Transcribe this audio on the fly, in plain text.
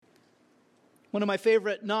One of my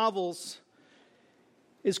favorite novels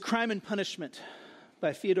is Crime and Punishment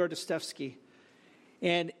by Fyodor Dostoevsky.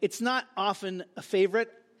 And it's not often a favorite.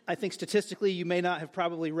 I think statistically you may not have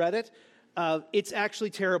probably read it. It's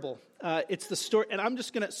actually terrible. It's the story, and I'm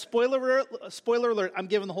just going to, spoiler alert, I'm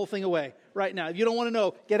giving the whole thing away right now. If you don't want to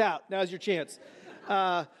know, get out. Now's your chance.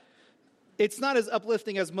 It's not as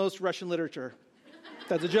uplifting as most Russian literature.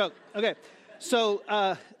 That's a joke. Okay. So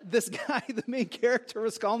this guy, the main character,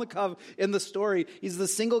 Raskolnikov, in the story, he's the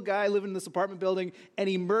single guy living in this apartment building, and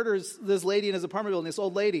he murders this lady in his apartment building, this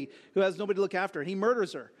old lady who has nobody to look after, and he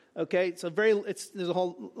murders her. Okay, so there's a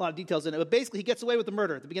whole lot of details in it, but basically he gets away with the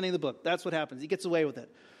murder at the beginning of the book. That's what happens. He gets away with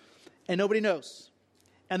it, and nobody knows.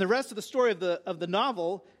 And the rest of the story of the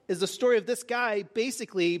novel is the story of this guy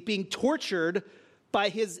basically being tortured by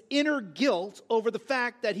his inner guilt over the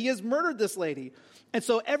fact that he has murdered this lady. And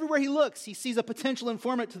so everywhere he looks, he sees a potential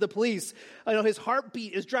informant to the police. His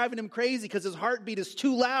heartbeat is driving him crazy because his heartbeat is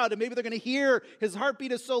too loud, and maybe they're going to hear his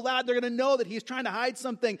heartbeat is so loud they're going to know that he's trying to hide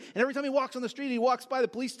something. And every time he walks on the street, he walks by the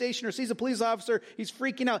police station or sees a police officer, he's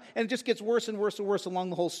freaking out, and it just gets worse and worse and worse along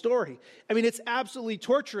the whole story. I mean, it's absolutely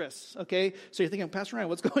torturous, okay? So you're thinking, Pastor Ryan,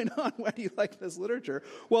 what's going on? Why do you like this literature?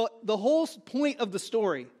 Well, the whole point of the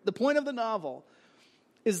story, the point of the novel,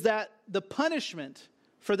 is that the punishment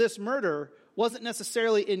for this murder wasn't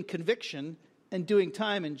necessarily in conviction and doing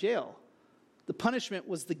time in jail. The punishment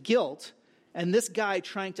was the guilt, and this guy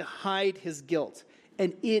trying to hide his guilt,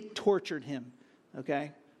 and it tortured him,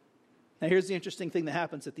 okay? Now here's the interesting thing that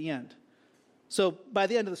happens at the end. So by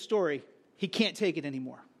the end of the story, he can't take it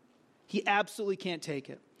anymore. He absolutely can't take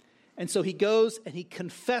it. And so he goes and he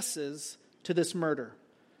confesses to this murder,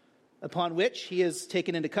 upon which he is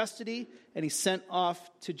taken into custody and he's sent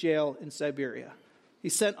off to jail in Siberia.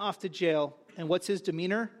 He's sent off to jail, and what's his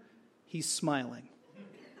demeanor? He's smiling.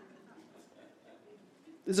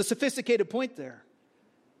 There's a sophisticated point there.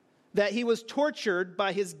 That he was tortured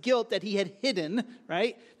by his guilt that he had hidden,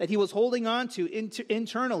 right? That he was holding on to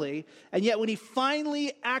internally. And yet when he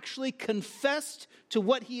finally actually confessed to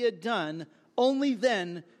what he had done, only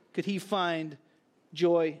then could he find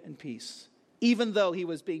joy and peace, even though he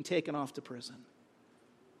was being taken off to prison.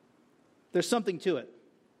 There's something to it.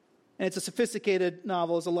 And it's a sophisticated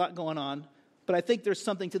novel. There's a lot going on. But I think there's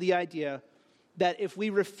something to the idea that if we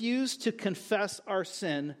refuse to confess our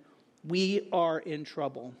sin, we are in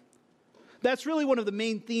trouble. That's really one of the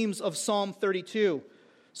main themes of Psalm 32.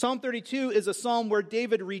 Psalm 32 is a psalm where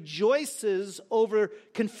David rejoices over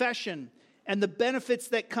confession and the benefits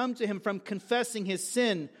that come to him from confessing his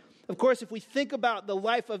sin. Of course, if we think about the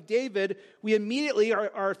life of David, we immediately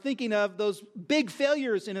are thinking of those big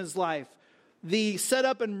failures in his life. The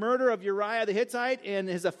setup and murder of Uriah the Hittite and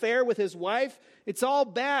his affair with his wife, it's all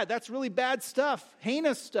bad. That's really bad stuff,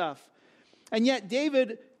 heinous stuff. And yet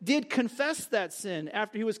David did confess that sin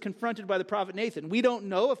after he was confronted by the prophet Nathan. We don't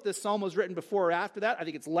know if this psalm was written before or after that. I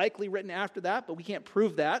think it's likely written after that, but we can't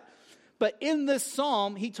prove that. But in this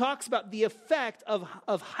psalm, he talks about the effect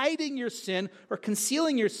of hiding your sin or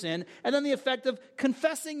concealing your sin, and then the effect of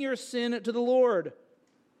confessing your sin to the Lord.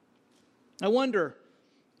 I wonder,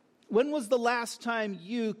 when was the last time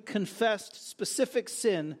you confessed specific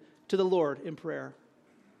sin to the Lord in prayer?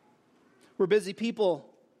 We're busy people.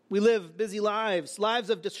 We live busy lives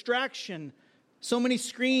of distraction. So many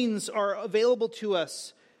screens are available to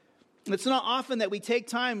us. It's not often that we take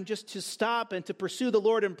time just to stop and to pursue the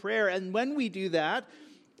Lord in prayer. And when we do that,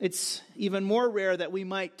 it's even more rare that we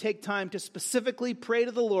might take time to specifically pray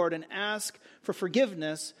to the Lord and ask for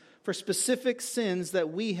forgiveness for specific sins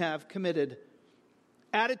that we have committed.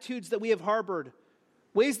 Attitudes that we have harbored,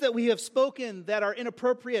 ways that we have spoken that are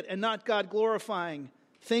inappropriate and not God-glorifying,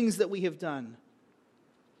 things that we have done.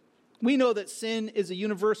 We know that sin is a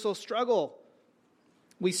universal struggle.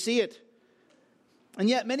 We see it. And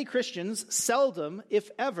yet many Christians seldom,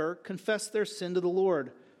 if ever, confess their sin to the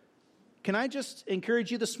Lord. Can I just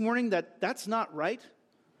encourage you this morning that that's not right?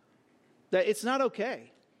 That it's not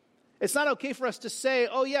okay. It's not okay for us to say,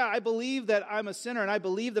 oh yeah, I believe that I'm a sinner and I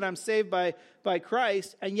believe that I'm saved by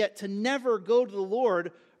Christ, and yet to never go to the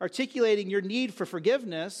Lord articulating your need for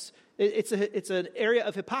forgiveness, it's an area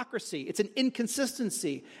of hypocrisy. It's an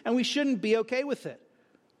inconsistency, and we shouldn't be okay with it.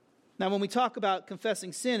 Now, when we talk about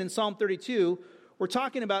confessing sin in Psalm 32, we're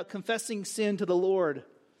talking about confessing sin to the Lord,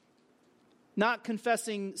 not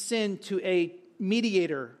confessing sin to a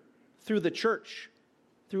mediator through the church,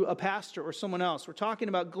 through a pastor or someone else. We're talking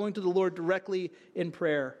about going to the Lord directly in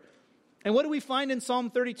prayer. And what do we find in Psalm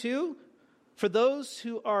 32? For those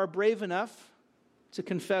who are brave enough to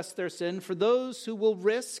confess their sin, for those who will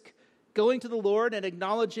risk going to the Lord and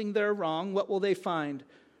acknowledging their wrong, what will they find?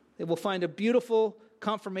 They will find a beautiful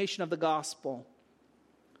confirmation of the gospel.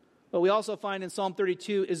 What we also find in Psalm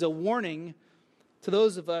 32 is a warning to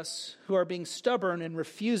those of us who are being stubborn and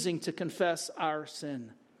refusing to confess our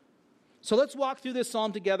sin. So let's walk through this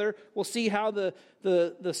psalm together. We'll see how the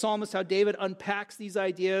psalmist, how David unpacks these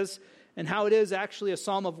ideas, and how it is actually a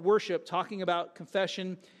psalm of worship, talking about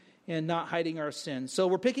confession and not hiding our sin. So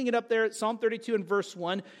we're picking it up there at Psalm 32 and verse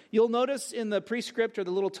 1. You'll notice in the prescript, or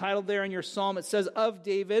the little title there in your psalm, it says of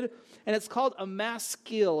David, and it's called a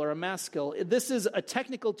maskil or a maskil. This is a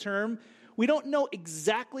technical term. We don't know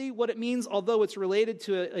exactly what it means, although it's related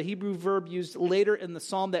to a Hebrew verb used later in the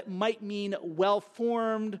psalm that might mean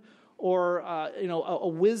well-formed or a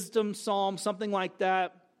wisdom psalm, something like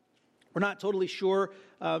that. We're not totally sure,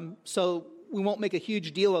 so we won't make a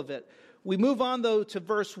huge deal of it. We move on, though, to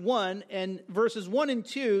verse 1, and verses 1 and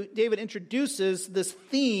 2, David introduces this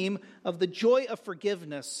theme of the joy of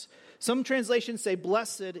forgiveness. Some translations say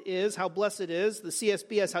blessed is, how blessed is. The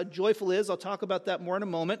CSB has how joyful is. I'll talk about that more in a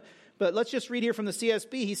moment. But let's just read here from the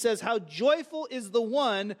CSB. He says, how joyful is the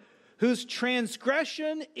one whose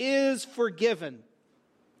transgression is forgiven,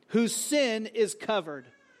 whose sin is covered.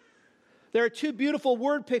 There are two beautiful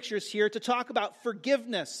word pictures here to talk about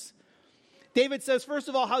forgiveness. David says, first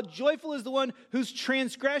of all, how joyful is the one whose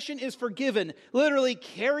transgression is forgiven. Literally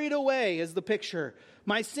carried away is the picture.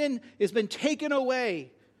 My sin has been taken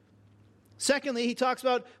away. Secondly, he talks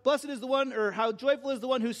about blessed is the one, or how joyful is the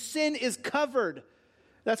one whose sin is covered.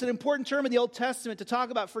 That's an important term in the Old Testament to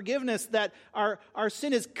talk about forgiveness, that our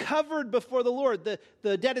sin is covered before the Lord.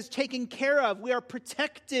 The debt is taken care of. We are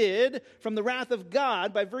protected from the wrath of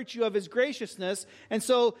God by virtue of his graciousness. And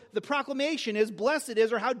so the proclamation is blessed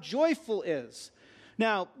is, or how joyful is.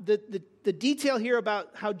 Now, the detail here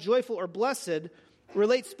about how joyful or blessed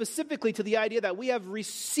relates specifically to the idea that we have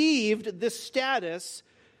received this status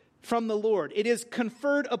from the Lord. It is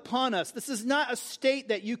conferred upon us. This is not a state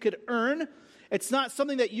that you could earn. It's not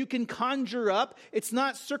something that you can conjure up. It's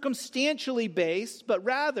not circumstantially based, but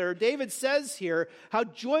rather, David says here, how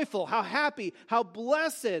joyful, how happy, how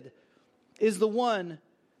blessed is the one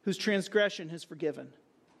whose transgression is forgiven,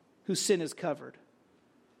 whose sin is covered.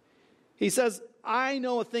 He says, I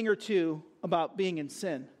know a thing or two about being in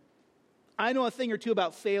sin. I know a thing or two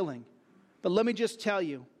about failing. But let me just tell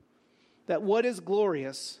you that what is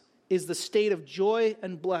glorious is the state of joy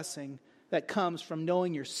and blessing that comes from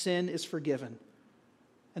knowing your sin is forgiven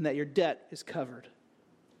and that your debt is covered.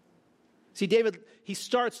 See, David, he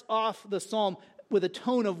starts off the psalm with a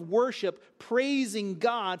tone of worship, praising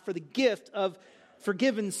God for the gift of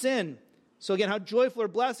forgiven sin. So again, how joyful or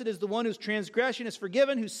blessed is the one whose transgression is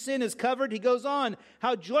forgiven, whose sin is covered. He goes on,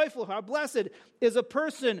 how joyful, how blessed is a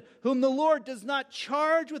person whom the Lord does not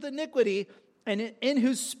charge with iniquity, and in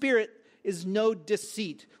whose spirit is no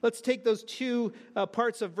deceit. Let's take those two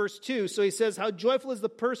parts of verse 2. So he says, how joyful is the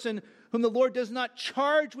person whom the Lord does not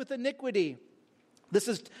charge with iniquity. This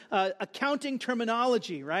is accounting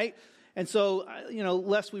terminology, right? And so,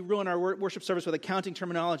 lest we ruin our worship service with accounting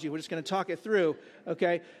terminology, we're just going to talk it through,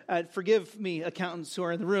 okay? Forgive me, accountants who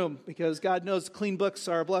are in the room, because God knows clean books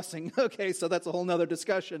are a blessing, okay? So that's a whole nother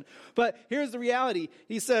discussion. But here's the reality.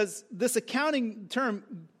 He says this accounting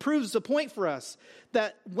term proves a point for us,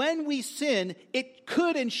 that when we sin, it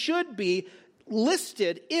could and should be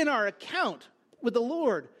listed in our account with the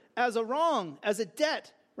Lord as a wrong, as a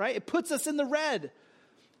debt, right? It puts us in the red.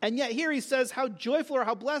 And yet here he says, how joyful or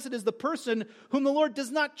how blessed is the person whom the Lord does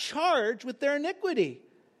not charge with their iniquity.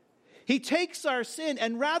 He takes our sin,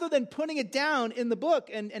 and rather than putting it down in the book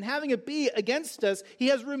and having it be against us, he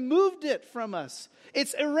has removed it from us.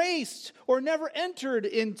 It's erased or never entered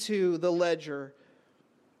into the ledger.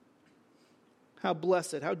 How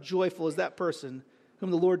blessed, how joyful is that person whom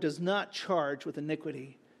the Lord does not charge with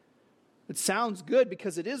iniquity. It sounds good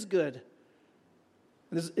because it is good.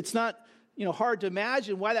 It's not hard to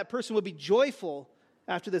imagine why that person would be joyful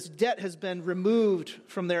after this debt has been removed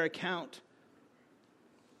from their account.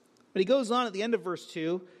 But he goes on at the end of verse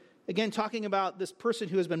 2, again talking about this person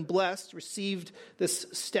who has been blessed, received this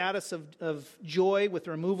status of joy with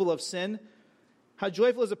the removal of sin. How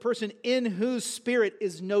joyful is a person in whose spirit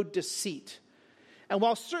is no deceit. And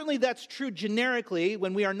while certainly that's true generically,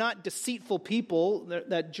 when we are not deceitful people,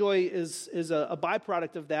 that joy is a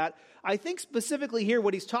byproduct of that, I think specifically here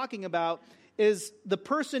what he's talking about is the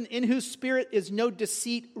person in whose spirit is no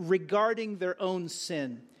deceit regarding their own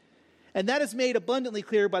sin. And that is made abundantly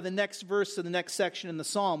clear by the next verse of the next section in the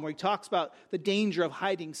psalm, where he talks about the danger of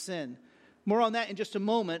hiding sin. More on that in just a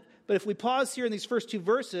moment, but if we pause here in these first two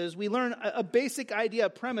verses, we learn a basic idea, a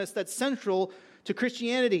premise that's central to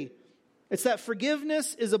Christianity. It's that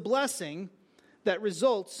forgiveness is a blessing that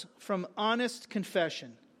results from honest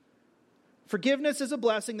confession. Forgiveness is a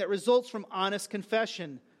blessing that results from honest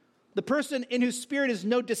confession. The person in whose spirit is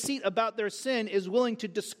no deceit about their sin is willing to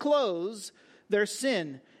disclose their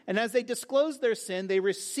sin. And as they disclose their sin, they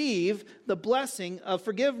receive the blessing of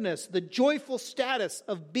forgiveness, the joyful status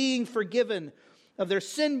of being forgiven, of their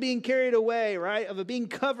sin being carried away, right? Of it being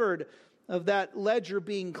covered, of that ledger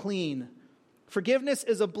being clean. Forgiveness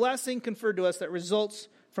is a blessing conferred to us that results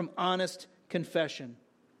from honest confession.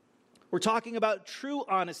 We're talking about true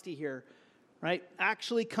honesty here, right?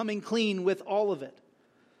 Actually coming clean with all of it.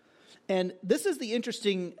 And this is the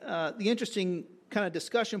interesting kind of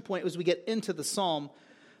discussion point as we get into the psalm.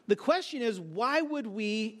 The question is, why would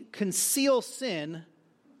we conceal sin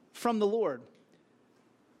from the Lord?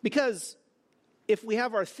 Because if we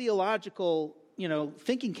have our theological,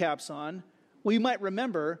 thinking caps on, we might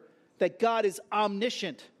remember that God is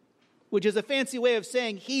omniscient, which is a fancy way of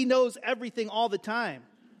saying he knows everything all the time.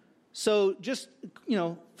 So just,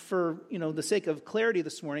 for, the sake of clarity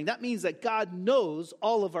this morning, that means that God knows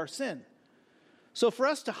all of our sin. So for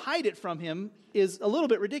us to hide it from him is a little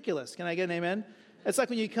bit ridiculous. Can I get an amen? It's like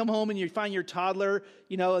when you come home and you find your toddler,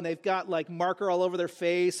 and they've got like marker all over their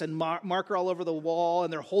face and marker all over the wall,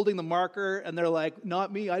 and they're holding the marker and they're like,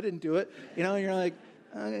 not me, I didn't do it. And you're like,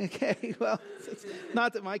 okay, well, it's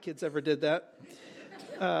not that my kids ever did that.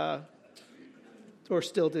 Or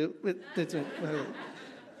still do.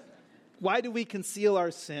 Why do we conceal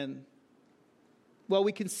our sin? Well,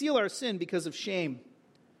 we conceal our sin because of shame.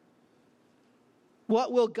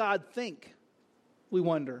 What will God think? We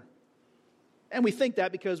wonder. And we think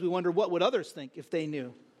that because we wonder, what would others think if they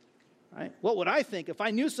knew? Right? What would I think if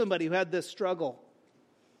I knew somebody who had this struggle?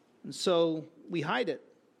 And so we hide it.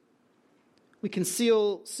 We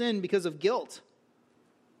conceal sin because of guilt.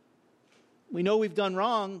 We know we've done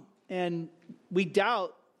wrong, and we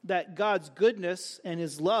doubt that God's goodness and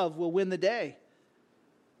his love will win the day.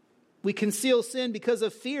 We conceal sin because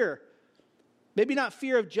of fear. Maybe not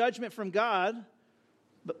fear of judgment from God,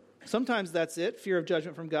 but sometimes that's it, fear of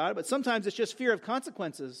judgment from God, but sometimes it's just fear of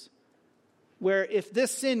consequences, where if this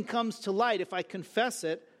sin comes to light, if I confess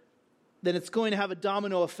it, then it's going to have a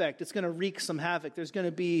domino effect. It's going to wreak some havoc. There's going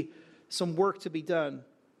to be some work to be done.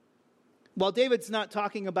 While David's not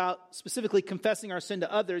talking about specifically confessing our sin to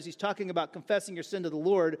others, he's talking about confessing your sin to the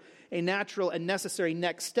Lord. A natural and necessary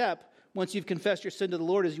next step, once you've confessed your sin to the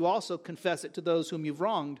Lord, is you also confess it to those whom you've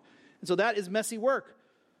wronged. And so that is messy work,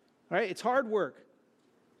 right? It's hard work.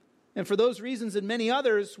 And for those reasons and many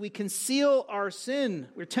others, we conceal our sin.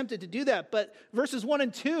 We're tempted to do that. But verses 1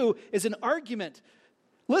 and 2 is an argument.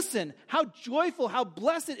 Listen, how joyful, how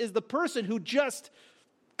blessed is the person who just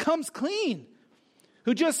comes clean,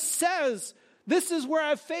 who just says, this is where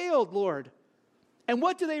I've failed, Lord. And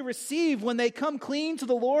what do they receive when they come clean to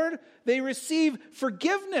the Lord? They receive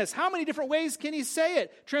forgiveness. How many different ways can he say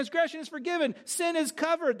it? Transgression is forgiven. Sin is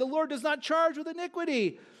covered. The Lord does not charge with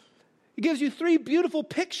iniquity. He gives you 3 beautiful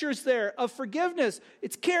pictures there of forgiveness.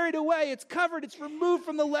 It's carried away. It's covered. It's removed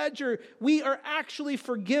from the ledger. We are actually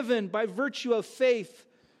forgiven by virtue of faith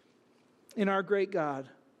in our great God.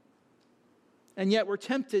 And yet we're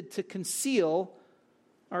tempted to conceal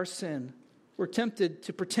our sin. We're tempted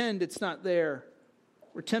to pretend it's not there.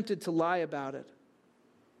 We're tempted to lie about it.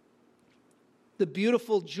 The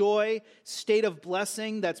beautiful joy, state of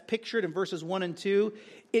blessing that's pictured in verses 1 and 2,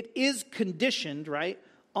 it is conditioned, right,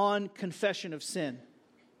 on confession of sin.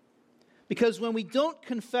 Because when we don't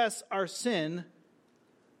confess our sin,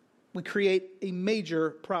 we create a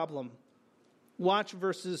major problem. Watch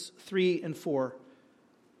verses 3 and 4.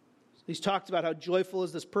 He's talked about how joyful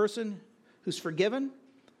is this person who's forgiven.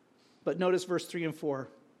 But notice verse 3 and 4.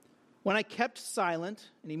 When I kept silent,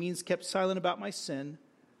 and he means kept silent about my sin,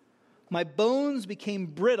 my bones became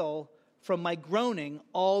brittle from my groaning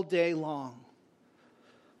all day long.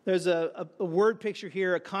 There's a word picture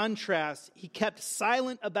here, a contrast. He kept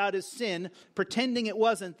silent about his sin, pretending it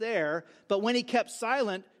wasn't there. But when he kept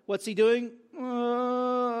silent, what's he doing?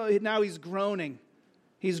 Now he's groaning.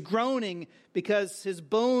 He's groaning because his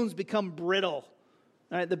bones become brittle.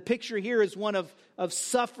 Right? The picture here is one of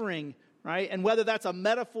suffering, right? And whether that's a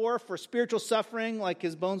metaphor for spiritual suffering, like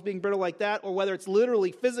his bones being brittle like that, or whether it's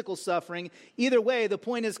literally physical suffering, either way, the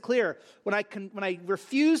point is clear. When I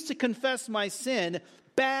refuse to confess my sin,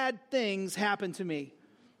 bad things happen to me.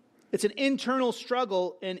 It's an internal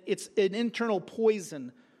struggle, and it's an internal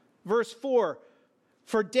poison. Verse 4,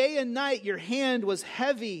 for day and night your hand was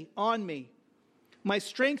heavy on me. My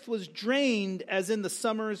strength was drained as in the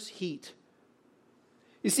summer's heat.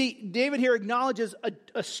 You see, David here acknowledges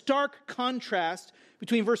a stark contrast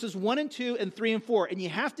between verses 1 and 2 and 3 and 4. And you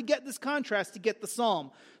have to get this contrast to get the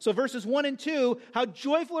psalm. So verses 1 and 2, how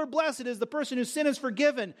joyful or blessed is the person whose sin is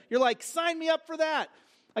forgiven. You're like, sign me up for that.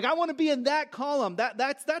 Like, I want to be in that column.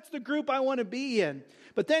 That's the group I want to be in.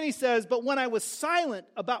 But then he says, but when I was silent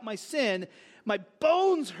about my sin, my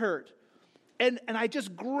bones hurt. And I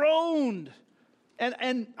just groaned.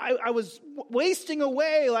 And I was wasting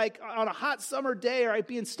away like on a hot summer day, or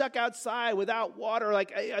being stuck outside without water.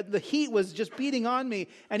 Like the heat was just beating on me.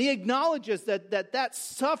 And he acknowledges that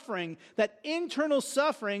suffering, that internal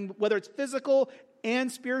suffering, whether it's physical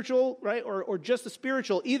and spiritual, right, or just the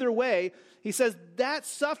spiritual, either way, he says that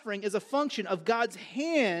suffering is a function of God's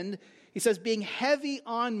hand, he says, being heavy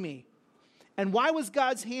on me. And why was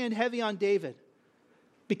God's hand heavy on David?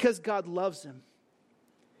 Because God loves him.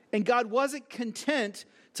 And God wasn't content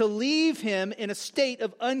to leave him in a state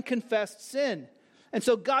of unconfessed sin. And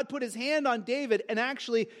so God put his hand on David and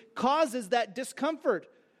actually causes that discomfort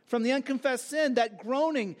from the unconfessed sin, that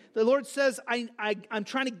groaning. The Lord says, I'm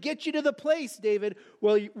trying to get you to the place, David,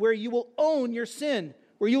 where you will own your sin,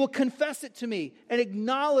 where you will confess it to me and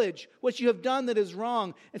acknowledge what you have done that is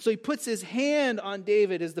wrong. And so he puts his hand on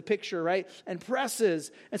David, is the picture, right? And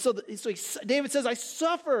presses. And so David says, I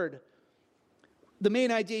suffered. The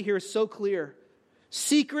main idea here is so clear.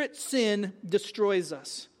 Secret sin destroys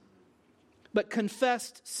us, but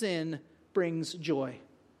confessed sin brings joy.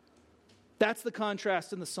 That's the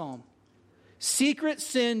contrast in the psalm. Secret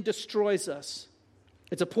sin destroys us.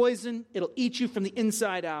 It's a poison. It'll eat you from the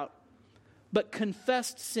inside out. But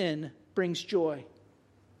confessed sin brings joy.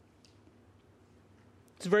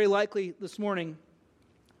 It's very likely this morning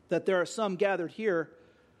that there are some gathered here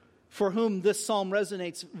for whom this psalm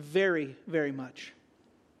resonates very, very much.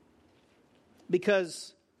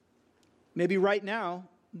 Because maybe right now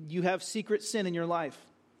you have secret sin in your life.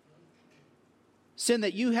 Sin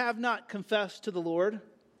that you have not confessed to the Lord.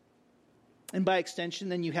 And by extension,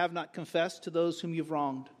 then you have not confessed to those whom you've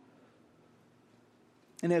wronged.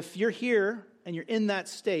 And if you're here and you're in that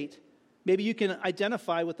state, maybe you can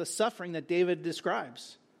identify with the suffering that David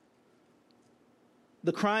describes.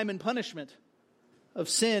 The crime and punishment of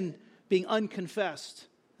sin being unconfessed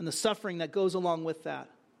and the suffering that goes along with that.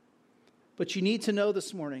 But you need to know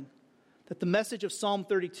this morning that the message of Psalm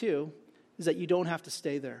 32 is that you don't have to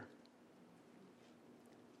stay there.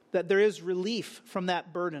 That there is relief from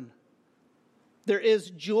that burden. There is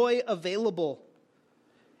joy available.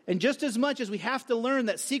 And just as much as we have to learn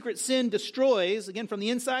that secret sin destroys, again from the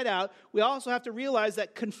inside out, we also have to realize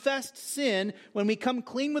that confessed sin, when we come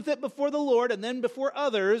clean with it before the Lord and then before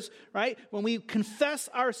others, right? When we confess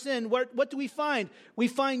our sin, what do we find? We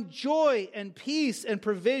find joy and peace and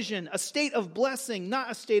provision, a state of blessing,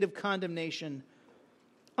 not a state of condemnation.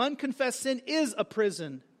 Unconfessed sin is a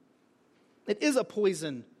prison. It is a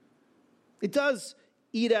poison. It does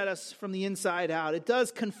eat at us from the inside out. It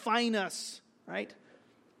does confine us, right?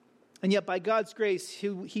 And yet by God's grace,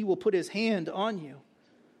 He will put His hand on you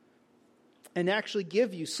and actually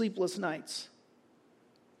give you sleepless nights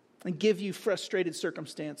and give you frustrated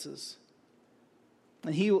circumstances.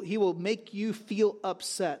 And He will make you feel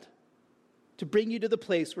upset to bring you to the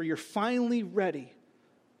place where you're finally ready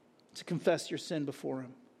to confess your sin before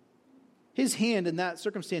Him. His hand in that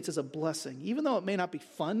circumstance is a blessing. Even though it may not be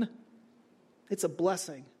fun, it's a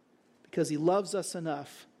blessing because He loves us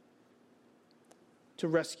enough to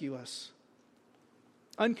rescue us.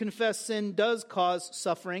 Unconfessed sin does cause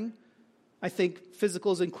suffering. I think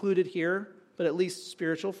physical is included here, but at least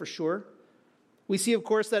spiritual for sure. We see, of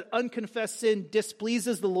course, that unconfessed sin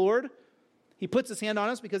displeases the Lord. He puts His hand on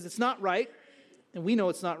us because it's not right, and we know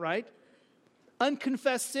it's not right.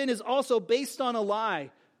 Unconfessed sin is also based on a lie.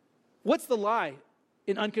 What's the lie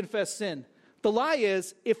in unconfessed sin? The lie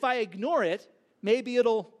is, if I ignore it, maybe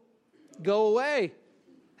it'll go away.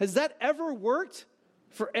 Has that ever worked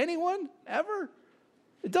for anyone? Ever?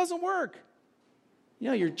 It doesn't work. You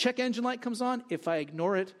know, your check engine light comes on. If I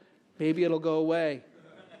ignore it, maybe it'll go away.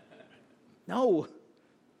 No,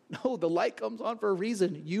 the light comes on for a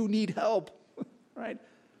reason. You need help, right?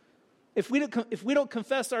 If we don't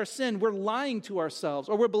confess our sin, we're lying to ourselves,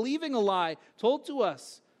 or we're believing a lie told to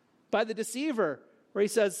us by the deceiver, where he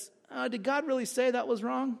says, did God really say that was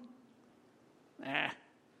wrong?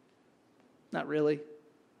 Not really.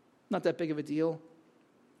 Not that big of a deal.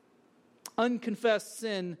 Unconfessed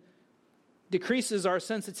sin decreases our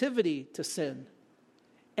sensitivity to sin.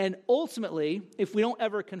 And ultimately, if we don't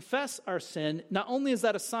ever confess our sin, not only is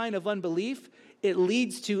that a sign of unbelief, it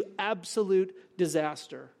leads to absolute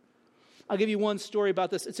disaster. I'll give you one story about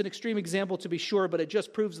this. It's an extreme example to be sure, but it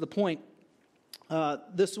just proves the point.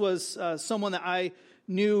 This was someone that I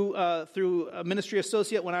knew through a ministry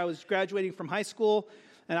associate when I was graduating from high school,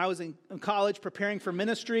 and I was in college preparing for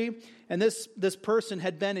ministry, and this person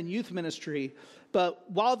had been in youth ministry, but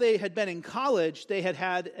while they had been in college, they had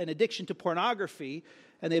had an addiction to pornography,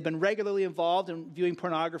 and they'd been regularly involved in viewing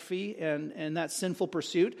pornography and that sinful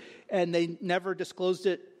pursuit, and they never disclosed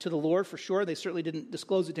it to the Lord for sure. They certainly didn't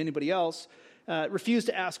disclose it to anybody else, refused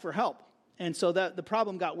to ask for help. And so that the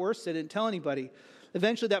problem got worse. They didn't tell anybody.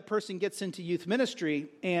 Eventually, that person gets into youth ministry,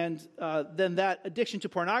 and then that addiction to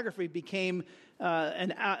pornography became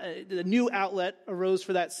a new outlet arose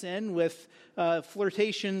for that sin with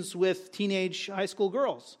flirtations with teenage high school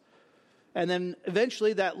girls. And then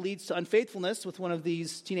eventually that leads to unfaithfulness with one of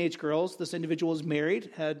these teenage girls. This individual was married,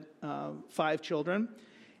 had 5 children.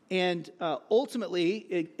 And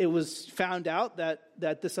ultimately, it was found out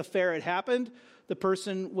that this affair had happened. The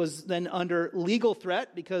person was then under legal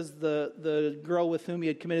threat because the girl with whom he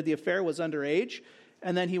had committed the affair was underage.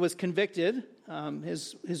 And then he was convicted.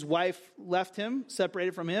 His wife left him,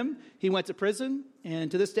 separated from him. He went to prison. And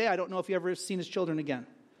to this day, I don't know if he ever seen his children again.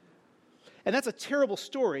 And that's a terrible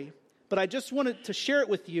story. But I just wanted to share it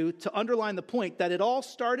with you to underline the point that it all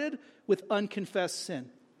started with unconfessed sin,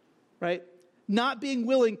 right? Not being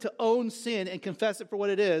willing to own sin and confess it for what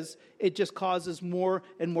it is, it just causes more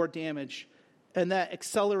and more damage. And that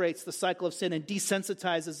accelerates the cycle of sin and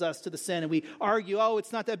desensitizes us to the sin. And we argue, oh,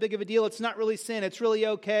 it's not that big of a deal. It's not really sin. It's really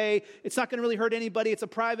okay. It's not going to really hurt anybody. It's a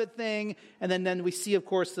private thing. And then we see, of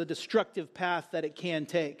course, the destructive path that it can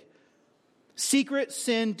take. Secret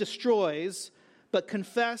sin destroys, but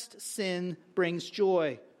confessed sin brings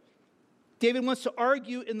joy. David wants to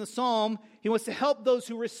argue in the psalm. He wants to help those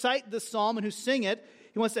who recite the psalm and who sing it.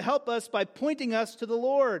 He wants to help us by pointing us to the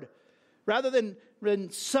Lord. Rather than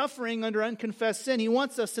suffering under unconfessed sin, he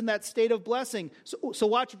wants us in that state of blessing. So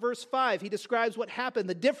watch verse 5. He describes what happened,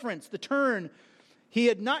 the difference, the turn. He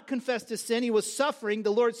had not confessed his sin. He was suffering.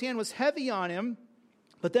 The Lord's hand was heavy on him.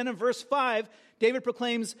 But then in verse 5, David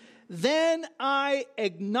proclaims, "Then I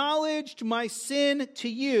acknowledged my sin to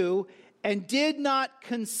you and did not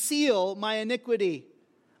conceal my iniquity.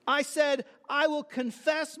 I said, I will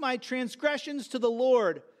confess my transgressions to the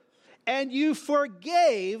Lord, and you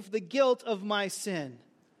forgave the guilt of my sin."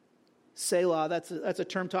 Selah, that's a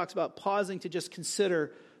term talks about pausing to just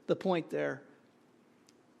consider the point there.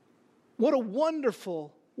 What a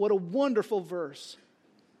wonderful verse.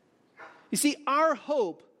 You see, our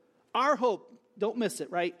hope, don't miss it,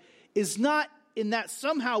 right, is not in that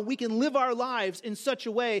somehow we can live our lives in such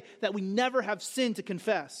a way that we never have sin to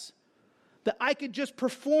confess. That I could just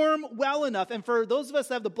perform well enough. And for those of us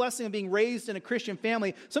that have the blessing of being raised in a Christian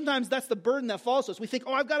family, sometimes that's the burden that falls to us. We think,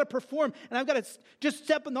 I've got to perform, and I've got to just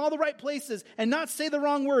step in all the right places and not say the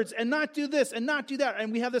wrong words and not do this and not do that.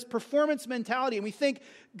 And we have this performance mentality, and we think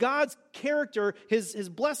God's character, his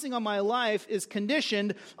blessing on my life is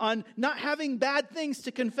conditioned on not having bad things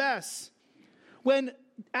to confess. When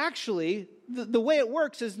actually, the way it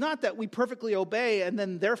works is not that we perfectly obey and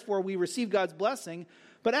then therefore we receive God's blessing.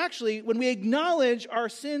 But actually, when we acknowledge our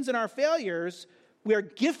sins and our failures, we are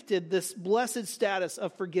gifted this blessed status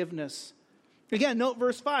of forgiveness. Again, note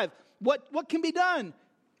verse 5. What can be done?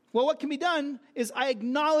 Well, what can be done is I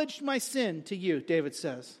acknowledged my sin to you, David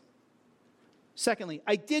says. Secondly,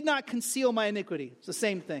 I did not conceal my iniquity. It's the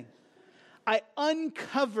same thing. I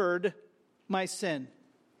uncovered my sin.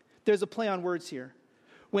 There's a play on words here.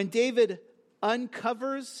 When David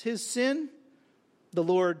uncovers his sin, the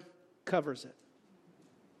Lord covers it.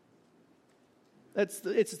 It's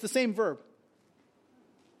the same verb.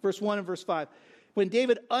 Verse 1 and verse 5. When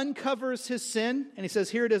David uncovers his sin, and he says,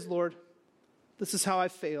 here it is, Lord. This is how I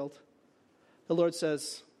failed. The Lord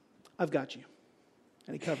says, I've got you.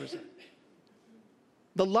 And he covers it.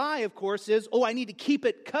 The lie, of course, is, I need to keep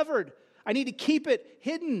it covered. I need to keep it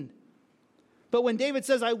hidden. But when David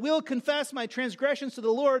says, I will confess my transgressions to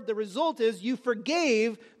the Lord, the result is you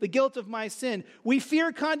forgave the guilt of my sin. We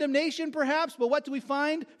fear condemnation, perhaps, but what do we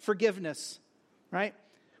find? Forgiveness. Right?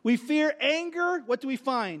 We fear anger. What do we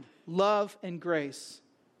find? Love and grace.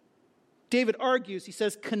 David argues, he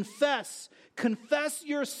says, confess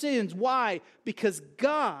your sins. Why? Because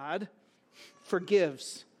God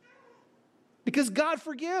forgives. Because God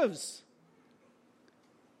forgives.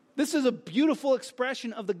 This is a beautiful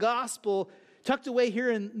expression of the gospel tucked away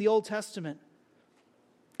here in the Old Testament.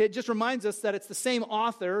 It just reminds us that it's the same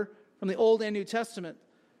author from the Old and New Testament,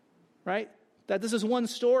 right? That this is one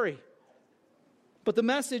story. But the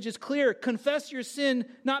message is clear. Confess your sin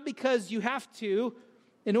not because you have to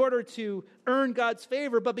in order to earn God's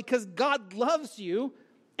favor, but because God loves you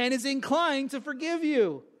and is inclined to forgive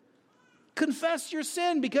you. Confess your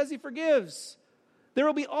sin because he forgives. there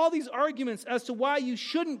will be all these arguments as to why you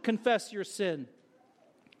shouldn't confess your sin.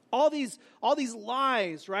 All these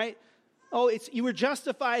lies, right? Oh, you were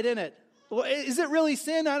justified in it. Well, is it really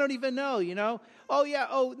sin? I don't even know, Oh, yeah.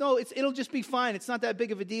 Oh, no, it'll just be fine. It's not that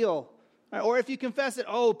big of a deal. Right? Or if you confess it,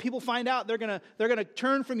 people find out, they're gonna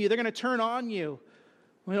turn from you. They're gonna turn on you.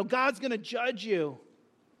 God's gonna judge you.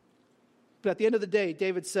 But at the end of the day,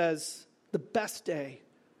 David says, the best day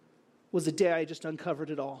was the day I just uncovered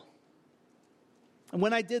it all. And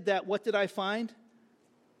when I did that, what did I find?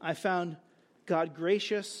 I found God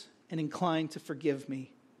gracious and inclined to forgive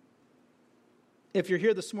me. If you're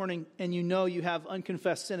here this morning and you know you have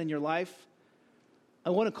unconfessed sin in your life, I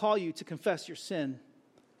want to call you to confess your sin.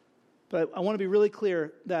 But I want to be really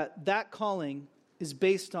clear that calling is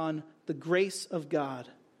based on the grace of God.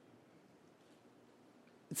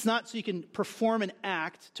 It's not so you can perform an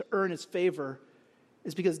act to earn his favor.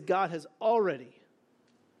 It's because God has already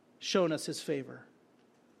shown us his favor.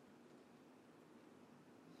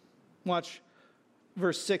 Watch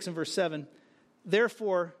verse 6 and verse 7.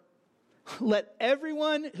 Therefore, let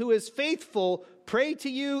everyone who is faithful pray to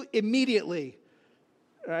you immediately.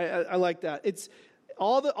 Right? I like that. It's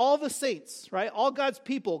all the saints, right? All God's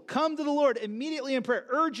people come to the Lord immediately in prayer,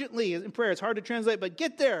 urgently in prayer. It's hard to translate, but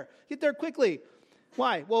get there quickly.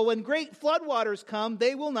 Why? Well, when great floodwaters come,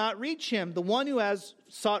 they will not reach him. The one who has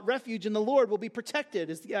sought refuge in the Lord will be protected,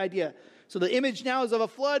 is the idea. So the image now is of a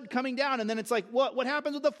flood coming down, and then it's like, what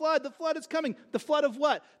happens with the flood? The flood is coming. The flood of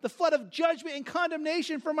what? The flood of judgment and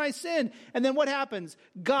condemnation for my sin. And then what happens?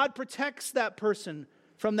 God protects that person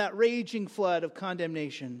from that raging flood of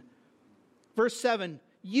condemnation. Verse 7,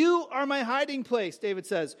 you are my hiding place, David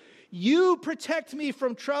says. You protect me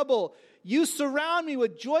from trouble. You surround me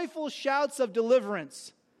with joyful shouts of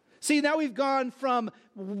deliverance. See, now we've gone from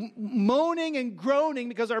moaning and groaning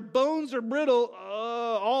because our bones are brittle,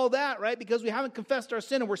 all that, right? Because we haven't confessed our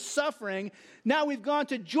sin and we're suffering. Now we've gone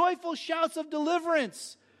to joyful shouts of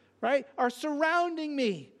deliverance, right? Are surrounding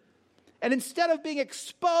me. And instead of being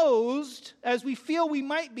exposed, as we feel we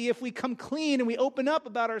might be if we come clean and we open up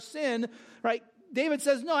about our sin, right? David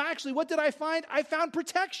says, no, actually, what did I find? I found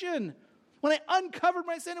protection. When I uncovered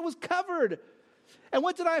my sin, it was covered. And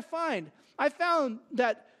what did I find? I found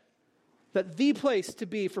that the place to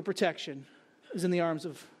be for protection is in the arms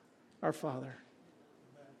of our Father.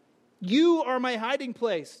 You are my hiding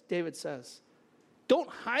place, David says. Don't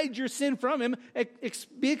hide your sin from him.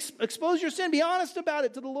 Expose your sin. Be honest about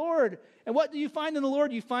it to the Lord. And what do you find in the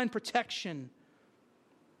Lord? You find protection.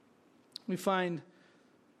 We find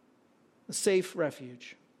a safe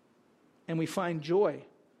refuge. And we find joy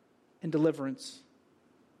and deliverance.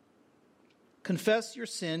 Confess your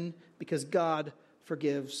sin because God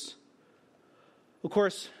forgives. Of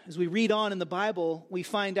course, as we read on in the Bible, we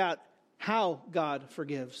find out how God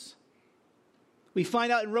forgives. We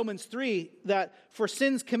find out in Romans 3 that for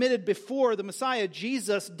sins committed before the Messiah,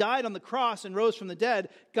 Jesus, died on the cross and rose from the dead,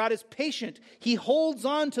 God is patient. He holds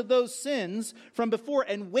on to those sins from before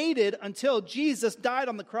and waited until Jesus died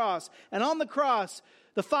on the cross. And on the cross,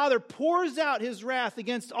 the Father pours out his wrath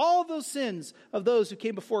against all those sins of those who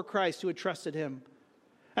came before Christ, who had trusted him.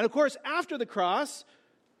 And of course, after the cross,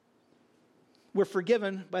 we're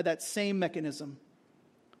forgiven by that same mechanism,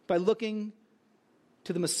 by looking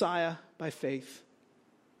to the Messiah by faith.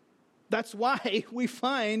 That's why we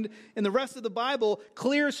find in the rest of the Bible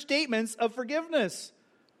clear statements of forgiveness.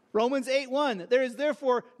 Romans 8:1, there is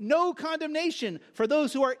therefore no condemnation for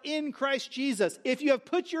those who are in Christ Jesus. If you have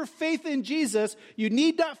put your faith in Jesus, you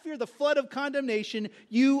need not fear the flood of condemnation.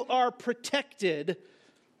 You are protected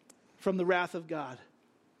from the wrath of God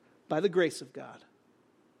by the grace of God.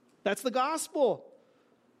 That's the gospel.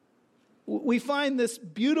 We find this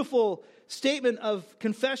beautiful statement of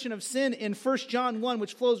confession of sin in 1 John 1,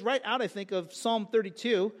 which flows right out, I think, of Psalm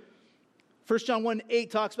 32. 1 John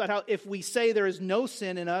 1:8 talks about how if we say there is no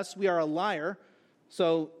sin in us, we are a liar.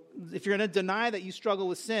 So if you're going to deny that you struggle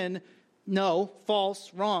with sin, no,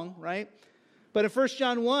 false, wrong, right? But in 1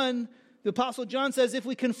 John 1, the Apostle John says, if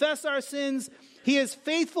we confess our sins, he is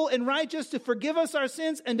faithful and righteous to forgive us our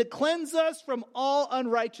sins and to cleanse us from all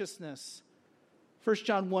unrighteousness. 1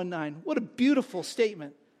 John 1:9. What a beautiful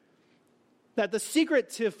statement. That the secret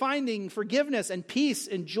to finding forgiveness and peace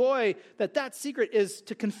and joy, that secret is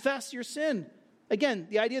to confess your sin. Again,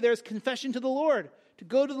 the idea there is confession to the Lord, to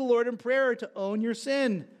go to the Lord in prayer, to own your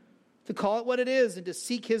sin, to call it what it is, and to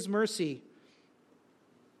seek his mercy.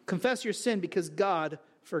 Confess your sin because God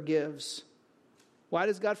forgives. Why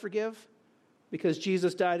does God forgive? Because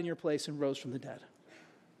Jesus died in your place and rose from the dead.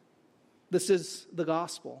 This is the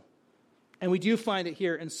gospel. And we do find it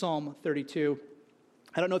here in Psalm 32.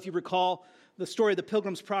 I don't know if you recall the story of the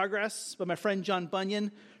Pilgrim's Progress by my friend John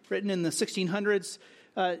Bunyan, written in the 1600s.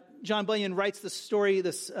 John Bunyan writes this story,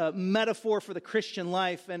 this metaphor for the Christian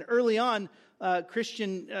life. And early on,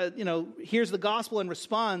 Christian, hears the gospel and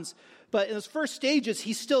responds. But in those first stages,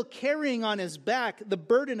 he's still carrying on his back the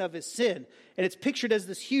burden of his sin. And it's pictured as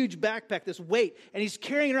this huge backpack, this weight. And he's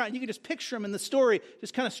carrying it around. You can just picture him in the story,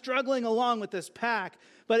 just kind of struggling along with this pack.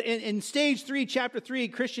 But in stage 3, chapter 3,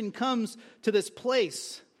 Christian comes to this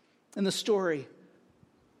place in the story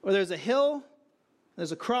where there's a hill,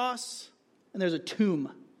 there's a cross, and there's a tomb.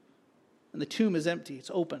 And the tomb is empty.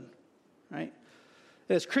 It's open, right?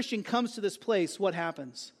 And as Christian comes to this place, what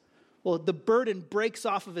happens? Well, the burden breaks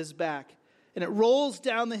off of his back, and it rolls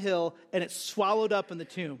down the hill, and it's swallowed up in the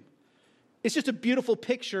tomb. It's just a beautiful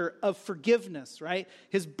picture of forgiveness, right?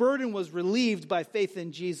 His burden was relieved by faith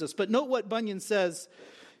in Jesus. But note what Bunyan says.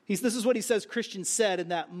 This is what he says Christian said in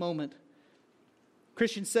that moment.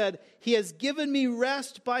 Christian said, "He has given me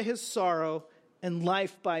rest by his sorrow and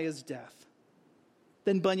life by his death."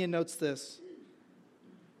 Then Bunyan notes this.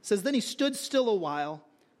 It says, "Then he stood still a while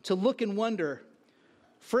to look and wonder,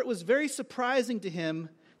 for it was very surprising to him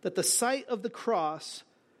that the sight of the cross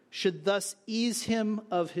should thus ease him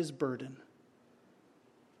of his burden."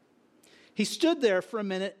 He stood there for a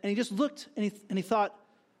minute and he just looked and he thought,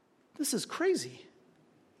 this is crazy.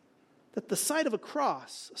 That the sight of a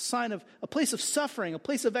cross, a sign of a place of suffering, a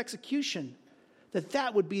place of execution,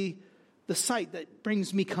 that would be the sight that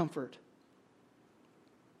brings me comfort.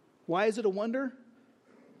 Why is it a wonder?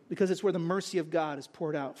 Because it's where the mercy of God is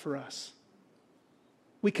poured out for us.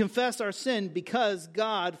 We confess our sin because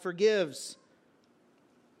God forgives.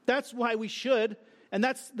 That's why we should, and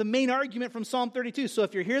that's the main argument from Psalm 32. So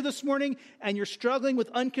if you're here this morning and you're struggling with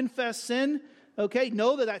unconfessed sin, okay,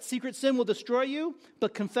 know that secret sin will destroy you,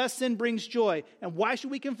 but confessed sin brings joy. And why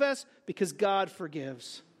should we confess? Because God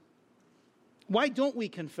forgives. Why don't we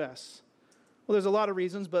confess? Well, there's a lot of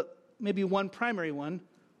reasons, but maybe one primary one.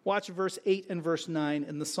 Watch verse 8 and verse 9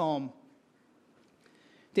 in the Psalm.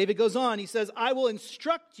 David goes on, he says, "I will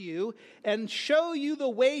instruct you and show you the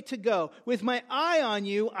way to go. With my eye on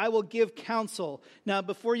you, I will give counsel." Now,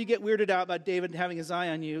 before you get weirded out about David having his eye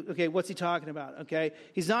on you, okay, what's he talking about, okay?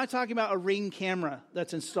 He's not talking about a Ring camera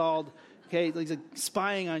that's installed, okay? He's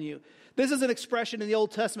spying on you. This is an expression in the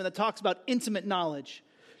Old Testament that talks about intimate knowledge.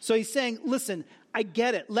 So he's saying, listen, I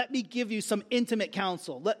get it. Let me give you some intimate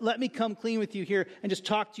counsel. Let me come clean with you here and just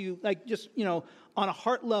talk to you on a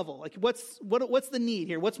heart level. Like what's the need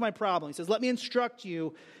here? What's my problem? He says, let me instruct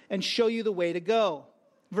you and show you the way to go.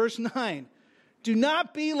 Verse 9, "Do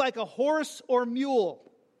not be like a horse or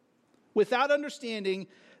mule without understanding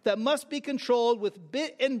that must be controlled with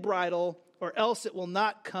bit and bridle, or else it will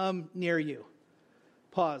not come near you."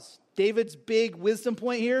 Pause. David's big wisdom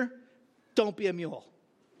point here, don't be a mule.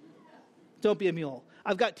 Don't be a mule.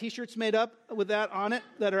 I've got t-shirts made up with that on it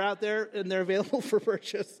that are out there and they're available for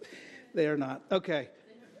purchase. They are not. Okay.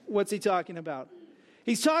 What's he talking about?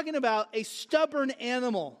 He's talking about a stubborn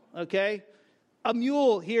animal, okay? A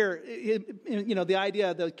mule here, the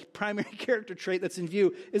idea, the primary character trait that's in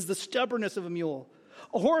view is the stubbornness of a mule.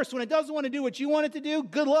 A horse, when it doesn't want to do what you want it to do,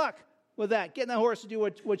 good luck with that. Getting that horse to do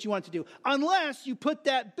what you want it to do. Unless you put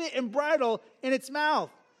that bit and bridle in its mouth.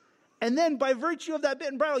 And then by virtue of that bit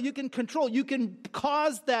and bridle, you can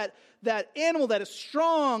cause that animal that is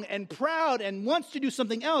strong and proud and wants to do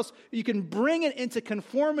something else, you can bring it into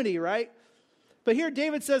conformity, right? But here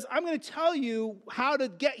David says, I'm going to tell you how to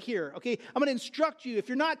get here, okay? I'm going to instruct you. If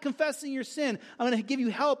you're not confessing your sin, I'm going to give you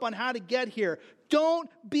help on how to get here. Don't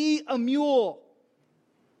be a mule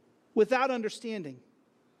without understanding.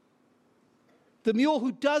 The mule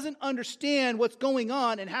who doesn't understand what's going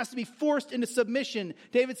on and has to be forced into submission.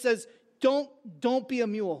 David says, don't be a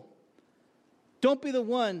mule. Don't be the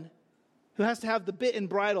one who has to have the bit and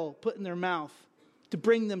bridle put in their mouth to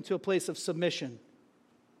bring them to a place of submission.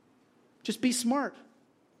 Just be smart.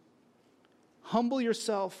 Humble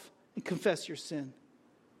yourself and confess your sin.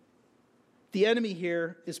 The enemy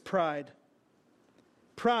here is pride.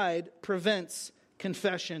 Pride prevents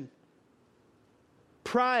confession.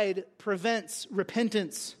 Pride prevents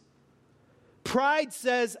repentance. Pride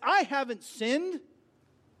says, I haven't sinned,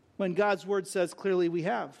 when God's word says clearly we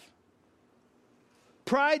have.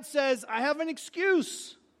 Pride says, I have an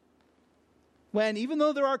excuse, when even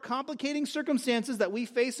though there are complicating circumstances that we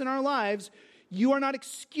face in our lives, you are not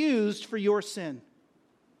excused for your sin.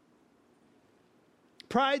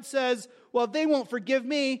 Pride says, well, they won't forgive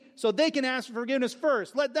me, so they can ask for forgiveness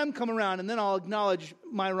first. Let them come around, and then I'll acknowledge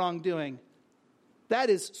my wrongdoing. That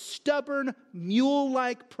is stubborn,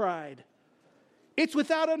 mule-like pride. It's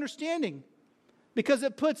without understanding because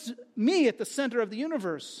it puts me at the center of the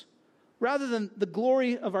universe. rather than the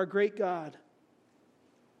glory of our great God.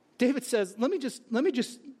 David says, let me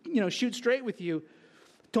just shoot straight with you.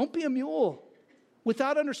 Don't be a mule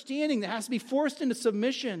without understanding that has to be forced into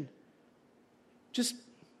submission. Just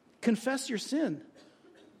confess your sin.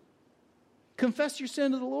 Confess your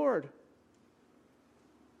sin to the Lord.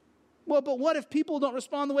 Well, but what if people don't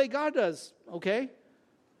respond the way God does? Okay.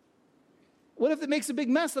 What if it makes a big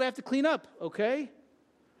mess that I have to clean up? Okay.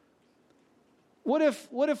 What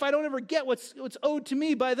if I don't ever get what's owed to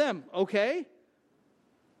me by them? Okay.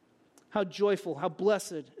 How joyful, how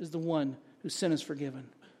blessed is the one whose sin is forgiven.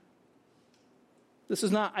 This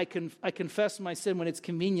is not, I confess my sin when it's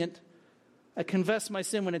convenient. I confess my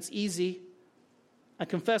sin when it's easy. I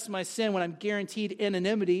confess my sin when I'm guaranteed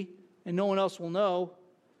anonymity and no one else will know.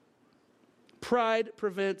 Pride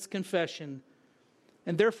prevents confession,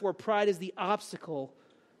 and therefore pride is the obstacle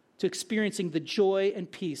to experiencing the joy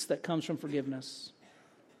and peace that comes from forgiveness.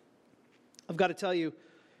 I've got to tell you,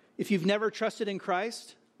 if you've never trusted in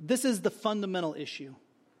Christ, this is the fundamental issue.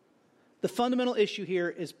 The fundamental issue here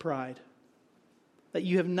is pride, that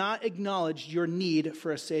you have not acknowledged your need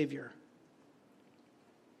for a Savior.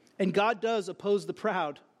 And God does oppose the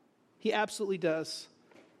proud. He absolutely does.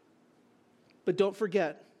 But don't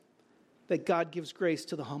forget that God gives grace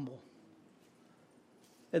to the humble.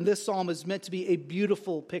 And this psalm is meant to be a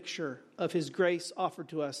beautiful picture of his grace offered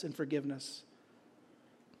to us in forgiveness.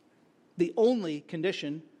 The only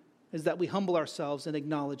condition is that we humble ourselves and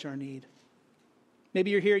acknowledge our need.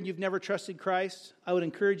 Maybe you're here and you've never trusted Christ. I would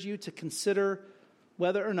encourage you to consider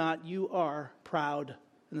whether or not you are proud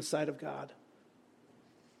in the sight of God.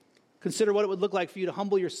 Consider what it would look like for you to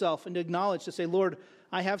humble yourself and to acknowledge, to say, Lord,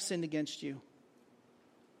 I have sinned against you.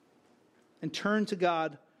 And turn to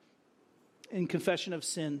God in confession of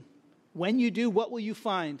sin. When you do, what will you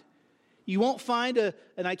find? You won't find an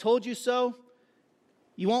I told you so.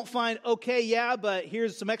 You won't find, okay, yeah, but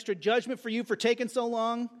here's some extra judgment for you for taking so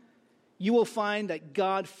long. You will find that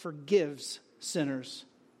God forgives sinners.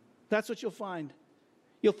 That's what you'll find.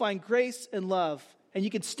 You'll find grace and love. And you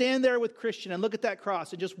can stand there with Christian and look at that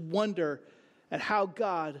cross and just wonder at how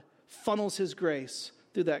God funnels his grace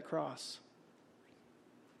through that cross.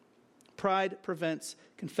 Pride prevents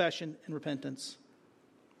confession and repentance.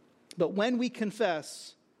 But when we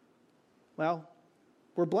confess, well,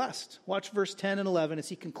 we're blessed. Watch verse 10 and 11 as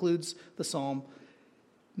he concludes the psalm.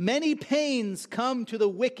 Many pains come to the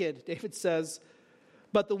wicked, David says,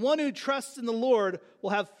 but the one who trusts in the Lord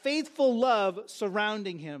will have faithful love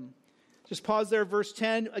surrounding him. Just pause there, verse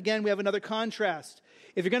 10. Again, we have another contrast.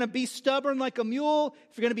 If you're going to be stubborn like a mule,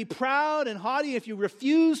 if you're going to be proud and haughty, if you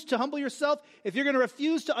refuse to humble yourself, if you're going to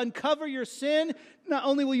refuse to uncover your sin, not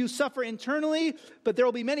only will you suffer internally, but there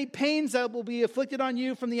will be many pains that will be afflicted on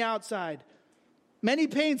you from the outside. Many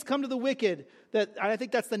pains come to the wicked. I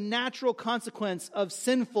think that's the natural consequence of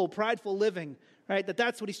sinful, prideful living, right?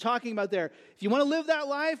 That's what he's talking about there. If you want to live that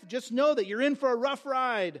life, just know that you're in for a rough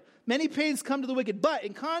ride. Many pains come to the wicked. But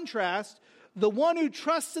in contrast, the one who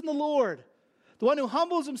trusts in the Lord, the one who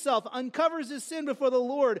humbles himself, uncovers his sin before the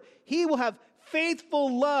Lord, he will have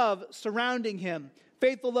faithful love surrounding him.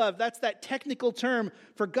 Faithful love, that's that technical term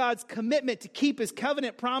for God's commitment to keep his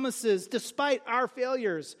covenant promises despite our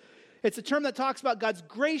failures. It's a term that talks about God's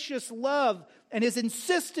gracious love and his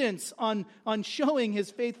insistence on showing his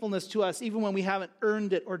faithfulness to us even when we haven't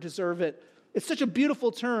earned it or deserve it. It's such a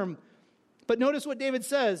beautiful term. But notice what David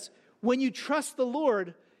says. When you trust the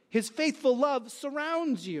Lord, his faithful love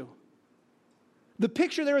surrounds you. The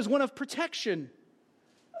picture there is one of protection.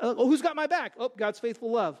 Who's got my back? Oh, God's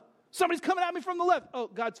faithful love. Somebody's coming at me from the left. Oh,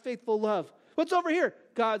 God's faithful love. What's over here?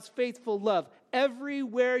 God's faithful love.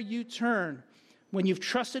 Everywhere you turn, when you've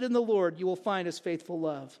trusted in the Lord, you will find his faithful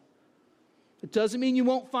love. It doesn't mean you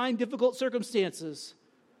won't find difficult circumstances.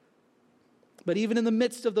 But even in the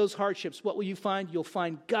midst of those hardships, what will you find? You'll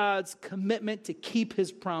find God's commitment to keep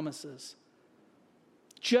his promises.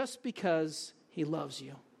 Just because he loves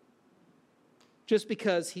you. Just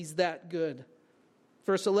because he's that good.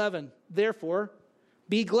 Verse 11, therefore,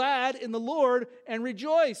 be glad in the Lord and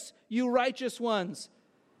rejoice, you righteous ones.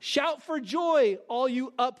 Shout for joy, all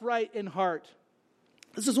you upright in heart.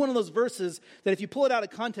 This is one of those verses that if you pull it out of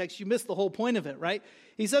context, you miss the whole point of it, right?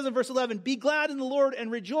 He says in verse 11, be glad in the Lord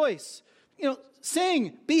and rejoice.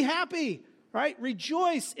 Sing, be happy, right?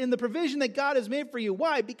 Rejoice in the provision that God has made for you.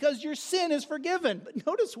 Why? Because your sin is forgiven. But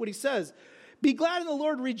notice what he says. Be glad in the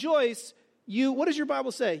Lord, rejoice. You, what does your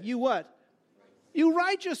Bible say? You what? You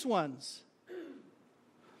righteous ones.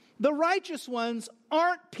 The righteous ones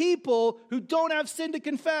aren't people who don't have sin to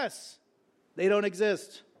confess. They don't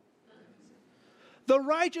exist. The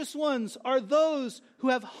righteous ones are those who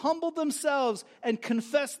have humbled themselves and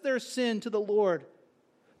confessed their sin to the Lord.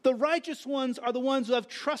 The righteous ones are the ones who have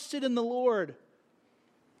trusted in the Lord.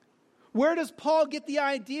 Where does Paul get the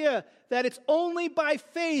idea that it's only by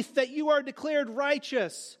faith that you are declared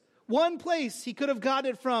righteous? One place he could have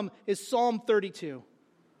gotten it from is Psalm 32.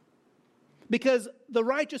 Because the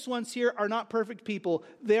righteous ones here are not perfect people.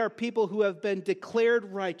 They are people who have been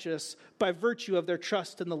declared righteous by virtue of their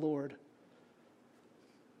trust in the Lord.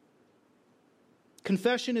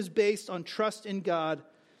 Confession is based on trust in God,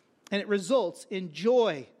 and it results in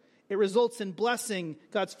joy. It results in blessing,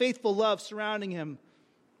 God's faithful love surrounding him.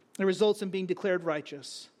 It results in being declared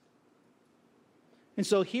righteous. And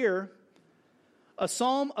so here, a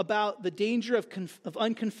psalm about the danger of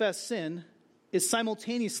unconfessed sin is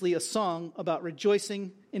simultaneously a song about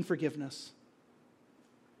rejoicing in forgiveness.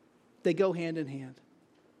 They go hand in hand.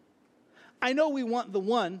 I know we want the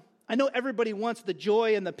one. I know everybody wants the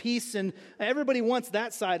joy and the peace, and everybody wants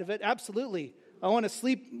that side of it. Absolutely. I want to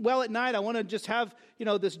sleep well at night. I want to just have,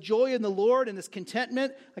 this joy in the Lord and this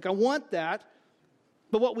contentment. Like, I want that.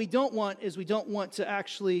 But what we don't want is we don't want to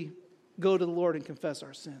actually go to the Lord and confess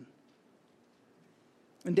our sin.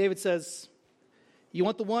 And David says, you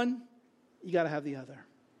want the one? You got to have the other.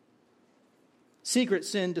 Secret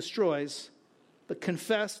sin destroys, but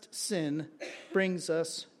confessed sin brings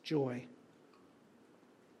us joy.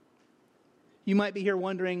 You might be here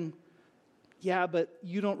wondering, yeah, but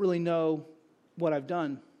you don't really know what I've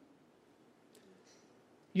done.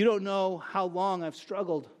 You don't know how long I've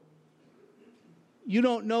struggled. You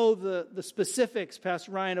don't know the specifics,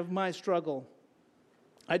 Pastor Ryan, of my struggle.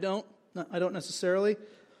 I don't necessarily.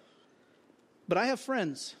 But I have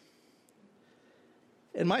friends.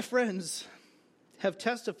 And my friends have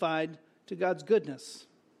testified to God's goodness.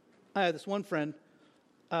 I had this one friend.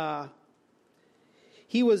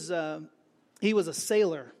 He was a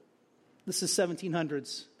sailor. This is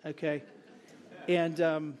 1700s, okay?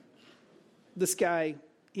 And this guy,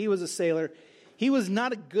 he was a sailor. He was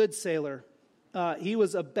not a good sailor. He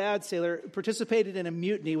was a bad sailor, participated in a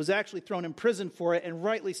mutiny, was actually thrown in prison for it, and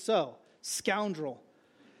rightly so. Scoundrel.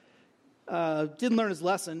 Didn't learn his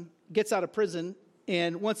lesson, gets out of prison,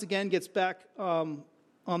 and once again gets back on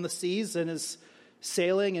the seas and is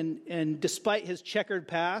sailing, and despite his checkered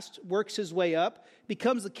past, works his way up,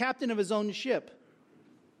 becomes the captain of his own ship.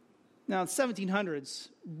 Now, in 1700s,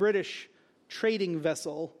 British trading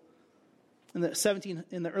vessel in the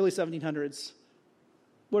early 1700s,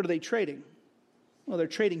 what are they trading? Well, they're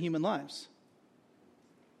trading human lives.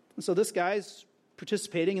 And so this guy's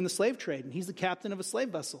participating in the slave trade, and he's the captain of a slave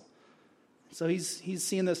vessel. So he's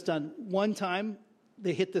seeing this done. One time,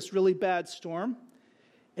 they hit this really bad storm,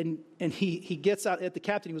 and he gets out at the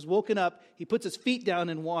captain. He was woken up. He puts his feet down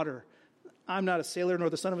in water. I'm not a sailor, nor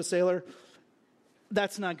the son of a sailor.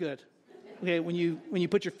 That's not good. Okay, when you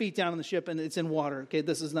put your feet down on the ship and it's in water, okay,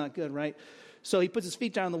 this is not good, right? So he puts his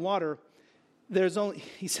feet down in the water.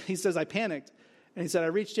 He says, I panicked. And he said, I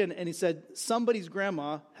reached in, and he said, somebody's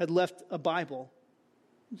grandma had left a Bible.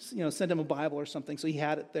 Sent him a Bible or something, so he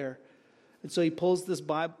had it there. And so he pulls this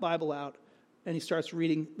Bible out, and he starts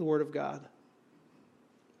reading the Word of God.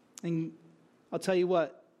 And I'll tell you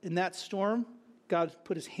what, in that storm, God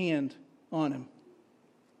put his hand on him.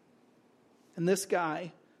 And this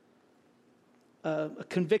guy, a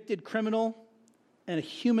convicted criminal and a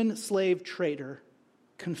human slave trader,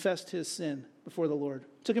 confessed his sin before the Lord.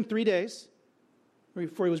 It took him 3 days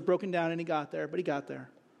before he was broken down and he got there, but he got there.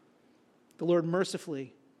 The Lord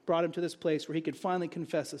mercifully brought him to this place where he could finally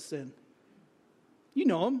confess his sin. You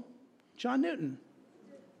know him, John Newton.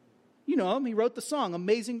 You know him, he wrote the song,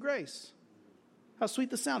 Amazing Grace. How sweet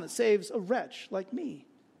the sound that saves a wretch like me.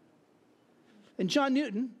 And John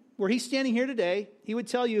Newton, where he's standing here today, he would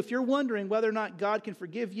tell you, if you're wondering whether or not God can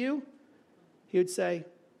forgive you, he would say,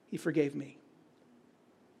 he forgave me.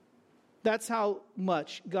 That's how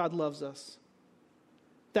much God loves us.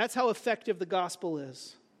 That's how effective the gospel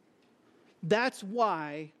is. That's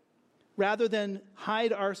why, rather than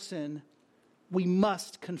hide our sin, we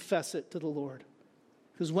must confess it to the Lord.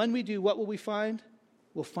 Because when we do, what will we find?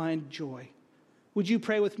 We'll find joy. Would you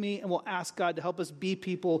pray with me, and we'll ask God to help us be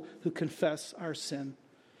people who confess our sin.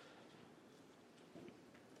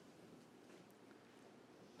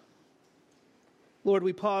 Lord,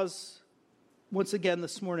 we pause once again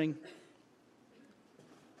this morning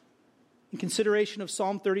in consideration of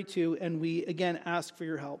Psalm 32, and we again ask for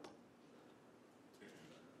your help.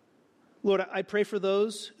 Lord, I pray for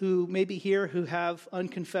those who may be here who have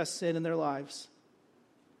unconfessed sin in their lives,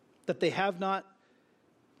 that they have not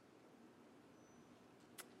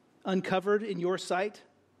uncovered in your sight,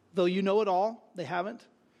 though you know it all, they haven't.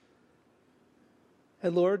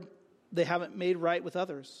 And Lord, they haven't made right with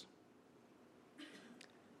others.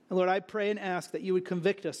 And Lord, I pray and ask that you would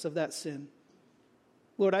convict us of that sin.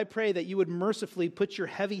 Lord, I pray that you would mercifully put your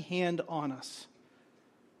heavy hand on us.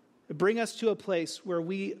 Bring us to a place where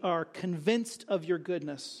we are convinced of your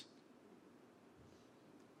goodness.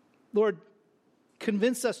 Lord,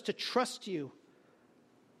 convince us to trust you.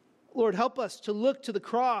 Lord, help us to look to the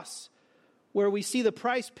cross where we see the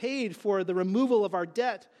price paid for the removal of our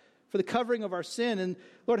debt, for the covering of our sin. And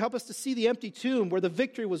Lord, help us to see the empty tomb where the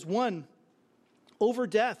victory was won over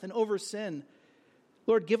death and over sin.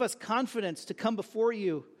 Lord, give us confidence to come before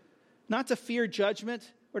you, not to fear judgment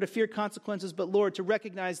or to fear consequences, but Lord, to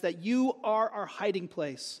recognize that you are our hiding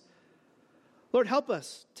place. Lord, help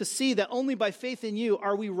us to see that only by faith in you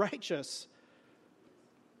are we righteous.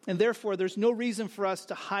 And therefore, there's no reason for us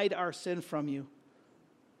to hide our sin from you,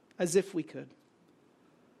 as if we could.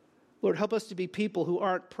 Lord, help us to be people who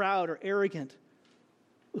aren't proud or arrogant,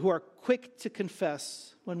 who are quick to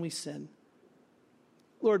confess when we sin.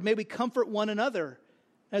 Lord, may we comfort one another,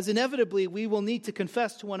 as inevitably we will need to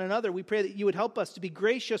confess to one another. We pray that you would help us to be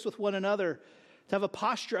gracious with one another, to have a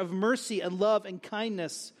posture of mercy and love and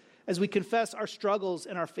kindness as we confess our struggles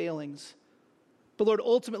and our failings. But Lord,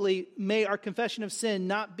 ultimately, may our confession of sin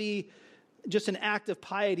not be just an act of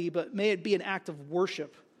piety, but may it be an act of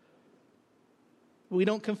worship. We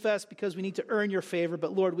don't confess because we need to earn your favor,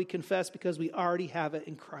 but Lord, we confess because we already have it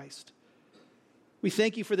in Christ. We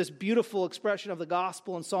thank you for this beautiful expression of the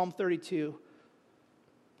gospel in Psalm 32.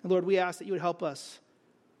 And Lord, we ask that you would help us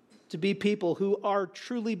to be people who are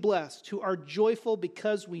truly blessed, who are joyful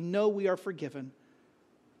because we know we are forgiven.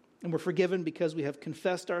 And we're forgiven because we have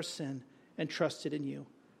confessed our sin and trusted in you.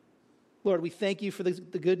 Lord, we thank you for the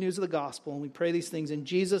good news of the gospel, and we pray these things in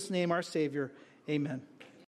Jesus' name, our Savior. Amen.